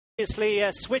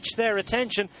switched their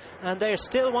attention, and they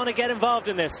still want to get involved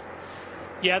in this.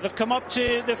 Yeah, they've come up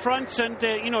to the front, and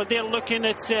they're looking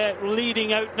at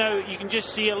leading out now. You can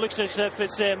just see it looks as if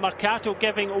it's Mercato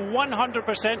giving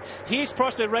 100%. He's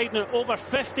possibly riding at over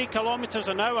 50 kilometres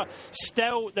an hour.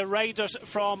 Still, the riders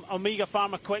from Omega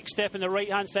Pharma Quick Step in the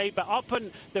right hand side, but up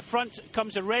in the front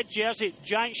comes a red jersey,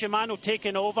 Giant Shimano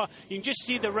taking over. You can just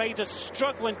see the riders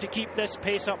struggling to keep this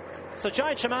pace up. So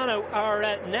Giant Shimano are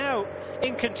now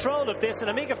in control of this, and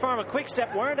Omega Pharma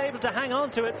Quickstep weren't able to hang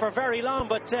on to it for very long,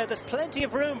 but there's plenty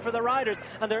of room for the riders,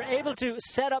 and they're able to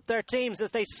set up their teams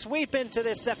as they sweep into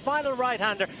this final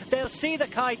right-hander. They'll see the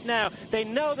kite now. They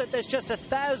know that there's just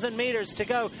 1,000 metres to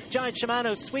go. Giant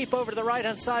Shimano sweep over to the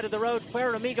right-hand side of the road,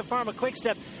 where Omega Pharma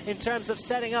Quickstep, in terms of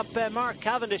setting up Mark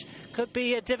Cavendish, could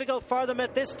be difficult for them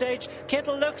at this stage.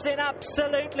 Kittel looks in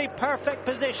absolutely perfect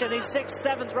position. He's 6th,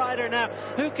 7th rider now.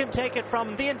 Who can take it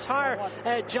from the entire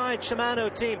Giant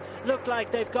Shimano team? Look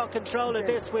like they've got control of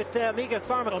this with Omega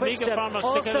Pharma Quickstep.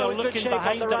 Also in good shape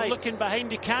on the right. Looking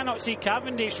behind, you cannot see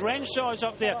Cavendish. Renshaw's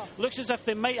up there. Looks as if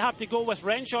they might have to go with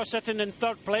Renshaw sitting in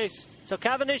 3rd place. So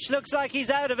Cavendish looks like he's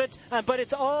out of it, but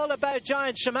it's all about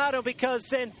Giant Shimano,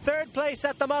 because in 3rd place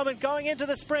at the moment, going into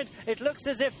the sprint, it looks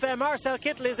as if Marcel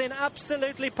Kittel is in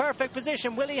absolutely perfect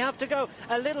position. Will he have to go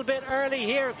a little bit early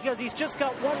here, because he's just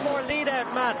got one more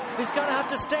lead-out man who's going to have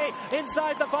to stay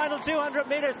inside the final 200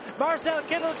 metres. Marcel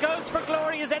Kittel goes for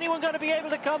glory. Is anyone going to be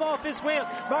able to come off his wheel?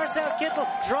 Marcel Kittel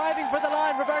driving for the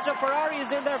line. Roberto Ferrari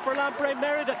is in there for Lampre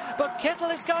Merida, but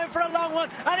Kittel is going for a long one,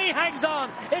 and he hangs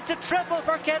on. It's a triple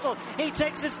for Kittel. He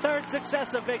takes his 3rd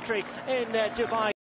successive victory in Dubai.